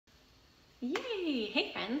Yay!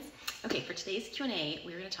 Hey friends! Okay, for today's Q&A,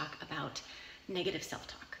 we're going to talk about negative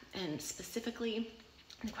self-talk. And specifically,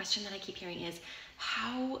 the question that I keep hearing is,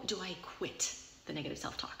 how do I quit the negative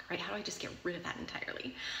self-talk, right? How do I just get rid of that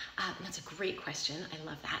entirely? And that's a great question. I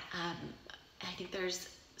love that. And I think there's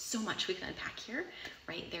so much we can unpack here,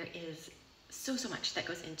 right? There is so much that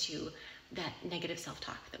goes into that negative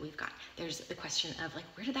self-talk that we've got. There's the question of like,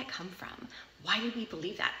 where did that come from? Why did we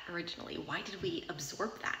believe that originally? Why did we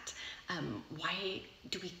absorb that? Why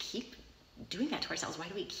do we keep doing that to ourselves? Why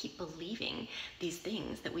do we keep believing these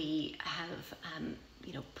things that we have,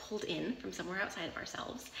 pulled in from somewhere outside of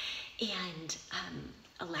ourselves and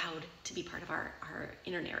allowed to be part of our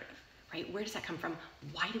inner narrative? Right? Where does that come from?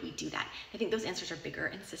 Why do we do that? I think those answers are bigger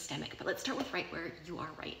and systemic, but let's start with right where you are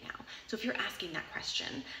right now. So if you're asking that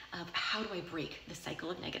question of how do I break the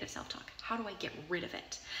cycle of negative self-talk? How do I get rid of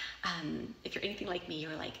it? If you're anything like me,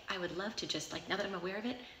 you're like, I would love to just like, now that I'm aware of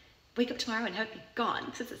it, wake up tomorrow and have it be gone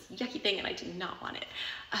because it's this yucky thing and I do not want it.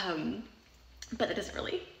 But that doesn't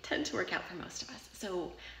really tend to work out for most of us.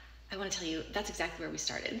 So I want to tell you, that's exactly where we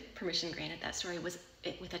started. Permission granted. That story was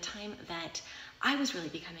with a time that I was really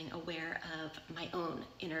becoming aware of my own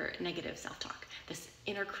inner negative self-talk, this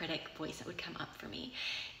inner critic voice that would come up for me,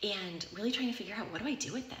 and really trying to figure out, what do I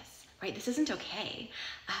do with this, right? This isn't okay,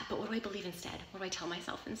 but what do I believe instead? What do I tell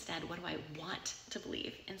myself instead? What do I want to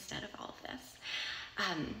believe instead of all of this?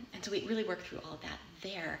 And so we really worked through all of that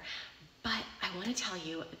there, but I want to tell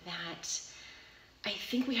you that I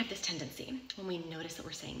think we have this tendency when we notice that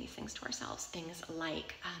we're saying these things to ourselves, things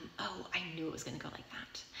like, oh, I knew it was going to go like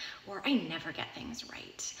that, or I never get things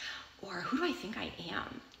right, or who do I think I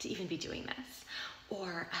am to even be doing this,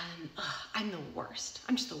 or I'm the worst,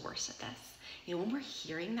 I'm just the worst at this. You know, when we're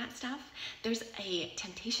hearing that stuff, there's a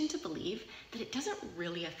temptation to believe that it doesn't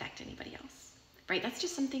really affect anybody else, right? That's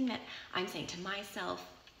just something that I'm saying to myself,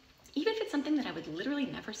 even if it's something that I would literally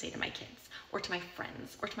never say to my kids or to my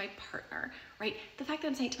friends or to my partner, right? The fact that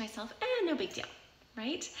I'm saying it to myself, no big deal,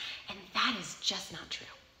 right? And that is just not true,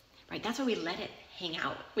 right? That's why we let it hang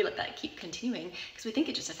out. We let that keep continuing because we think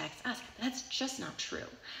it just affects us, but that's just not true,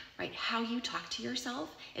 right? How you talk to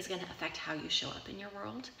yourself is going to affect how you show up in your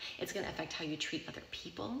world. It's going to affect how you treat other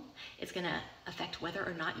people. It's going to affect whether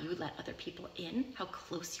or not you let other people in, how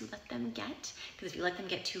close you let them get. Because if you let them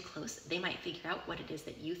get too close, they might figure out what it is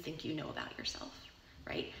that you think you know about yourself,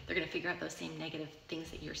 right? They're going to figure out those same negative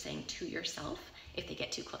things that you're saying to yourself if they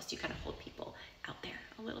get too close. You kind of hold people out there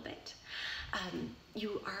a little bit.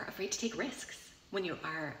 You are afraid to take risks when you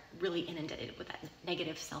are really inundated with that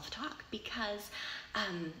negative self-talk because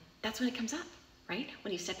that's when it comes up, right?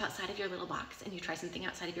 When you step outside of your little box and you try something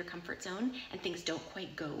outside of your comfort zone and things don't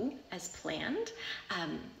quite go as planned,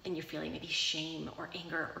 and you're feeling maybe shame or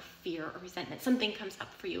anger or fear or resentment, something comes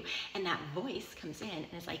up for you and that voice comes in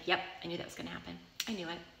and is like, yep, I knew that was gonna happen. I knew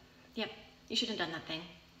it. Yep, you shouldn't have done that thing.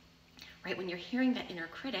 Right? When you're hearing that inner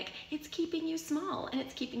critic, it's keeping you small and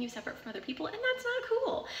it's keeping you separate from other people, and that's not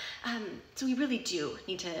cool. So we really do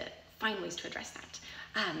need to find ways to address that.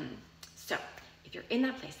 So if you're in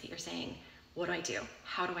that place that you're saying, what do I do?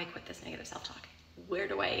 How do I quit this negative self-talk? Where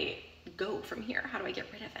do I go from here? How do I get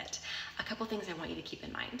rid of it? A couple things I want you to keep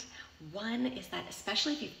in mind. One is that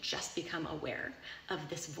especially if you've just become aware of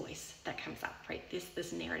this voice that comes up, right?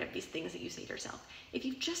 This narrative, these things that you say to yourself, if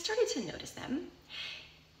you've just started to notice them,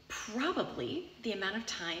 probably the amount of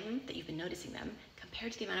time that you've been noticing them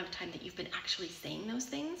compared to the amount of time that you've been actually saying those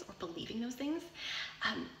things or believing those things,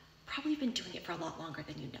 probably you've been doing it for a lot longer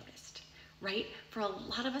than you noticed, right? For a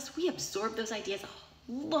lot of us, we absorbed those ideas a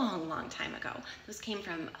long time ago. Those came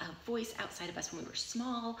from a voice outside of us when we were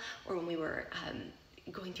small or when we were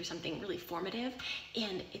going through something really formative,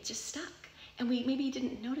 and it just stuck. And we maybe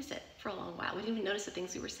didn't notice it for a long while. We didn't even notice the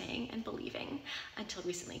things we were saying and believing until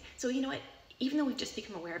recently. So you know what? Even though we've just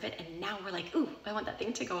become aware of it and now we're like, ooh, I want that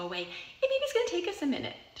thing to go away, it maybe it's gonna take us a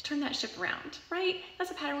minute to turn that ship around, right?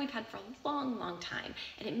 That's a pattern we've had for a long time.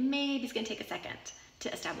 And it maybe is gonna take a second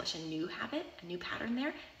to establish a new habit, a new pattern there,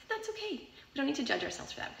 and that's okay. We don't need to judge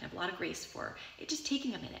ourselves for that. We can have a lot of grace for it just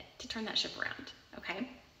taking a minute to turn that ship around, okay?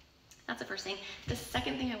 That's the first thing. The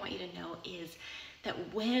second thing I want you to know is that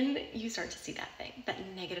when you start to see that thing, that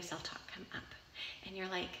negative self-talk come up, and you're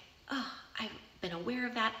like, oh, I've been aware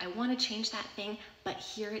of that, I want to change that thing, but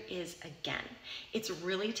here it is again. It's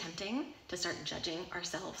really tempting to start judging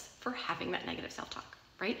ourselves for having that negative self-talk,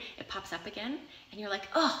 right? It pops up again, and you're like,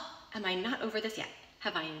 oh, am I not over this yet?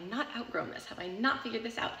 Have I not outgrown this? Have I not figured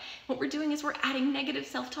this out? What we're doing is we're adding negative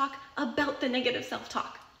self-talk about the negative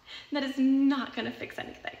self-talk. That is not going to fix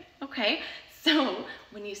anything, okay? So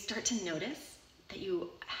when you start to notice that you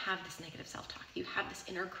have this negative self-talk, you have this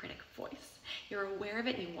inner critic voice, you're aware of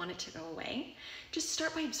it and you want it to go away, just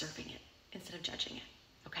start by observing it instead of judging it,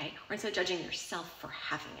 okay? Or instead of judging yourself for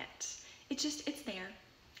having it. It's there.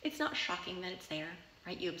 It's not shocking that it's there,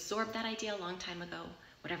 right? You absorbed that idea a long time ago,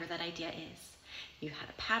 whatever that idea is. You had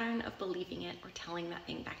a pattern of believing it or telling that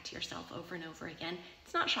thing back to yourself over and over again.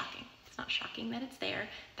 It's not shocking. It's not shocking that it's there.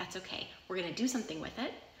 That's okay. We're going to do something with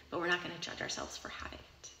it, but we're not going to judge ourselves for having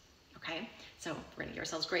it, okay? So we're going to give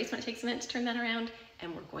ourselves grace when it takes a minute to turn that around,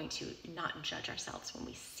 and we're going to not judge ourselves when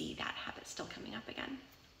we see that habit still coming up again,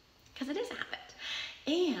 because it is a habit.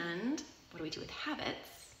 And what do we do with habits?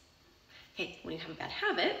 Okay, when you have a bad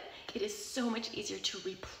habit, it is so much easier to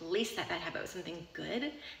replace that bad habit with something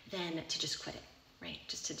good than to just quit it, right?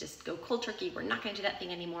 Just to go cold turkey, we're not going to do that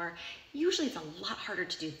thing anymore. Usually it's a lot harder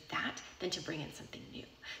to do that than to bring in something new.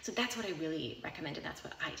 So that's what I really recommend, and that's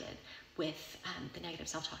what I did with the negative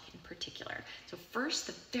self-talk in particular. So first,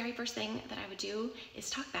 the very first thing that I would do is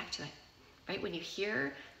talk back to it, right? When you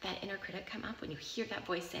hear that inner critic come up, when you hear that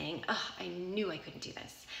voice saying, oh, I knew I couldn't do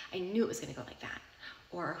this. I knew it was going to go like that.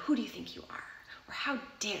 Or who do you think you are? Or how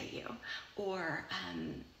dare you? Or,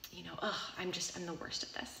 you know, oh, I'm the worst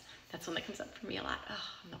at this. That's one that comes up for me a lot. Oh,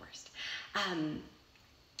 I'm the worst.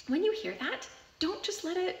 When you hear that, don't just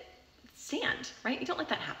let it stand, right? You don't let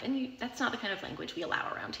that happen. That's not the kind of language we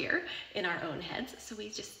allow around here in our own heads. So we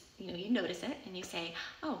just, you notice it and you say,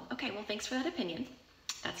 oh, okay, well, thanks for that opinion.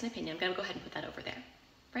 That's an opinion. I'm going to go ahead and put that over there,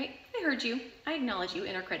 right? I heard you. I acknowledge you,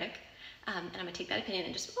 inner critic. And I'm going to take that opinion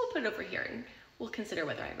and just, we'll put it over here and we'll consider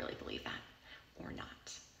whether I really believe that or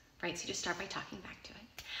not, right? So you just start by talking back to it.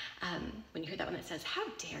 When you hear that one that says, how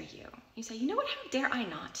dare you? You say, you know what, how dare I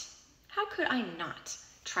not? How could I not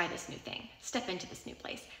try this new thing, step into this new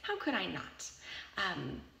place? How could I not?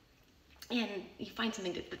 And you find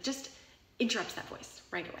something that just interrupts that voice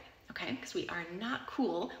right away, okay? Because we are not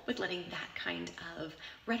cool with letting that kind of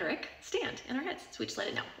rhetoric stand in our heads. So we just let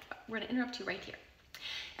it know. We're gonna interrupt you right here.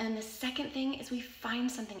 And the second thing is we find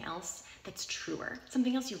something else that's truer,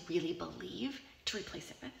 something else you really believe to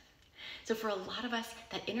replace it with. So for a lot of us,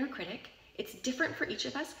 that inner critic, it's different for each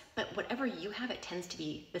of us, but whatever you have, it tends to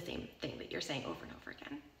be the same thing that you're saying over and over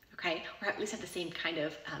again, okay? Or at least have the same kind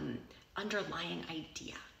of underlying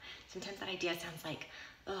idea. Sometimes that idea sounds like,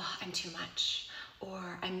 oh, I'm too much,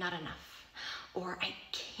 or I'm not enough, or I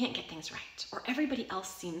can't get things right, or everybody else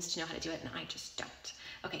seems to know how to do it and I just don't.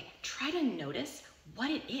 Okay, try to notice what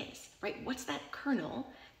it is, right? What's that kernel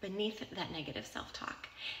beneath that negative self-talk?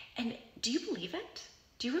 And do you believe it?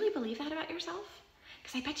 Do you really believe that about yourself?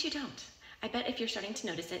 Because I bet you don't. I bet if you're starting to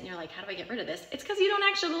notice it and you're like, how do I get rid of this? It's because you don't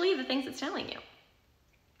actually believe the things it's telling you,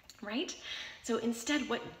 right? So instead,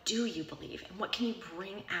 what do you believe? And what can you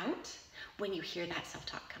bring out when you hear that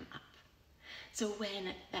self-talk come up? So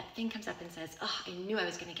when that thing comes up and says, oh, I knew I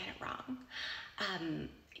was gonna get it wrong,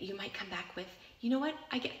 you might come back with, you know what?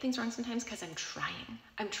 I get things wrong sometimes because I'm trying.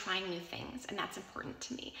 I'm trying new things, and that's important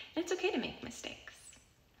to me. And it's okay to make mistakes,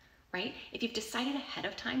 right? If you've decided ahead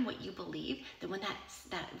of time what you believe, then when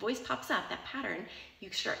that voice pops up, that pattern, you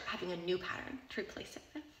start having a new pattern to replace it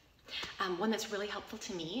with. One that's really helpful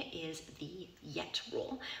to me is the yet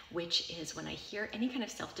rule, which is when I hear any kind of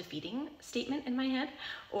self-defeating statement in my head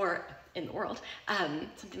or in the world,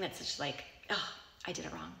 something that's just like, oh, I did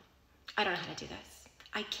it wrong. I don't know how to do this.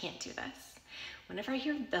 I can't do this. Whenever I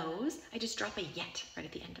hear those, I just drop a yet right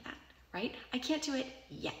at the end of that, right? I can't do it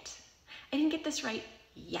yet. I didn't get this right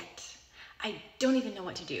yet. I don't even know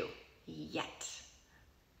what to do yet,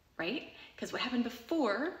 right? Because what happened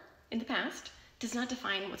before in the past does not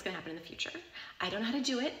define what's going to happen in the future. I don't know how to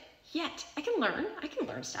do it yet. I can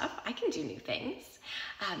learn stuff. I can do new things.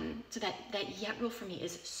 So that yet rule for me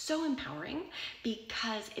is so empowering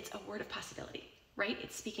because it's a word of possibility, right?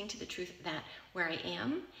 It's speaking to the truth that where I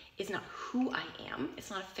am is not who I am. It's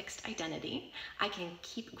not a fixed identity. I can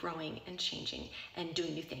keep growing and changing and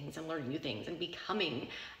doing new things and learning new things and becoming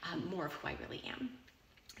more of who I really am.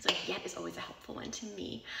 So yet is always a helpful one to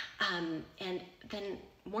me. And then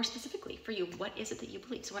more specifically for you, what is it that you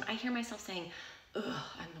believe? So when I hear myself saying, ugh,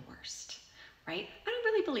 I'm the worst, right? I don't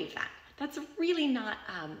really believe that. That's really not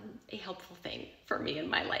a helpful thing for me in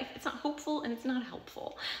my life. It's not hopeful and it's not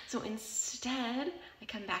helpful. So instead, I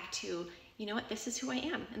come back to, you know what, this is who I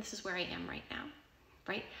am and this is where I am right now,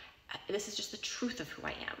 right? This is just the truth of who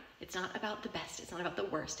I am. It's not about the best, it's not about the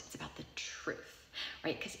worst, it's about the truth,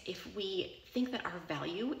 right? Because if we think that our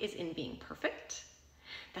value is in being perfect,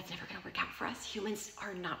 that's never gonna work out for us. Humans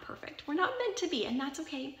are not perfect. We're not meant to be, and that's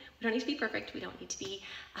okay. We don't need to be perfect. We don't need to be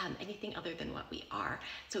anything other than what we are.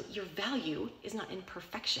 So your value is not in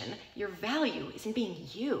perfection. Your value is in being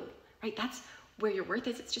you, right? That's where your worth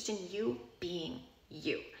is. It's just in you being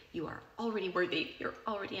you. You are already worthy, you're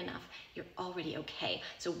already enough, you're already okay.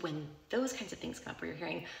 So when those kinds of things come up where you're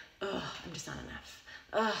hearing, ugh, I'm just not enough,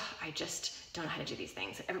 ugh, I just don't know how to do these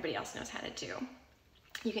things that everybody else knows how to do,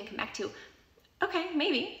 you can come back to, okay,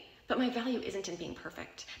 maybe, but my value isn't in being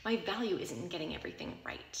perfect. My value isn't in getting everything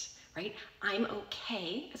right, right? I'm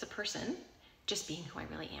okay as a person just being who I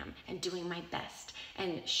really am and doing my best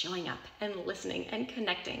and showing up and listening and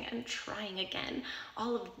connecting and trying again.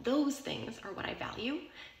 All of those things are what I value,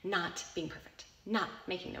 not being perfect, not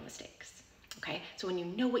making no mistakes. Okay, so when you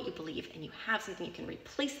know what you believe and you have something you can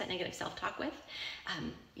replace that negative self-talk with,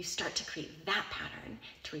 you start to create that pattern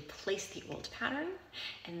to replace the old pattern.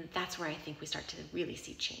 And that's where I think we start to really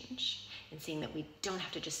see change and seeing that we don't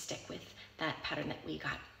have to just stick with that pattern that we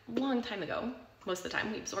got a long time ago. Most of the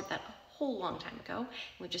time we absorbed that a whole long time ago, and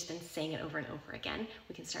we've just been saying it over and over again.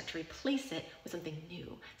 We can start to replace it with something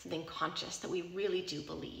new, something conscious that we really do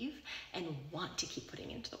believe and want to keep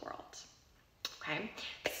putting into the world. Okay,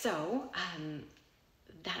 so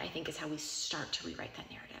that I think is how we start to rewrite that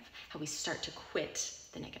narrative, how we start to quit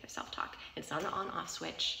the negative self-talk. It's not an on-off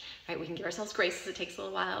switch, right? We can give ourselves grace, it takes a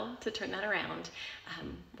little while to turn that around.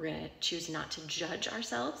 We're gonna choose not to judge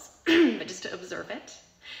ourselves, but just to observe it.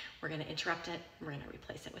 We're gonna interrupt it, and we're gonna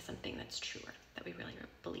replace it with something that's truer, that we really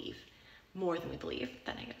believe, more than we believe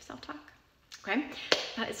that negative self-talk. Okay,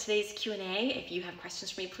 that is today's Q&A. If you have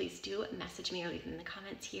questions for me, please do message me or leave them in the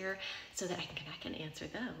comments here so that I can come back and answer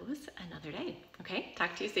those another day. Okay,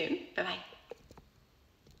 talk to you soon. Bye-bye.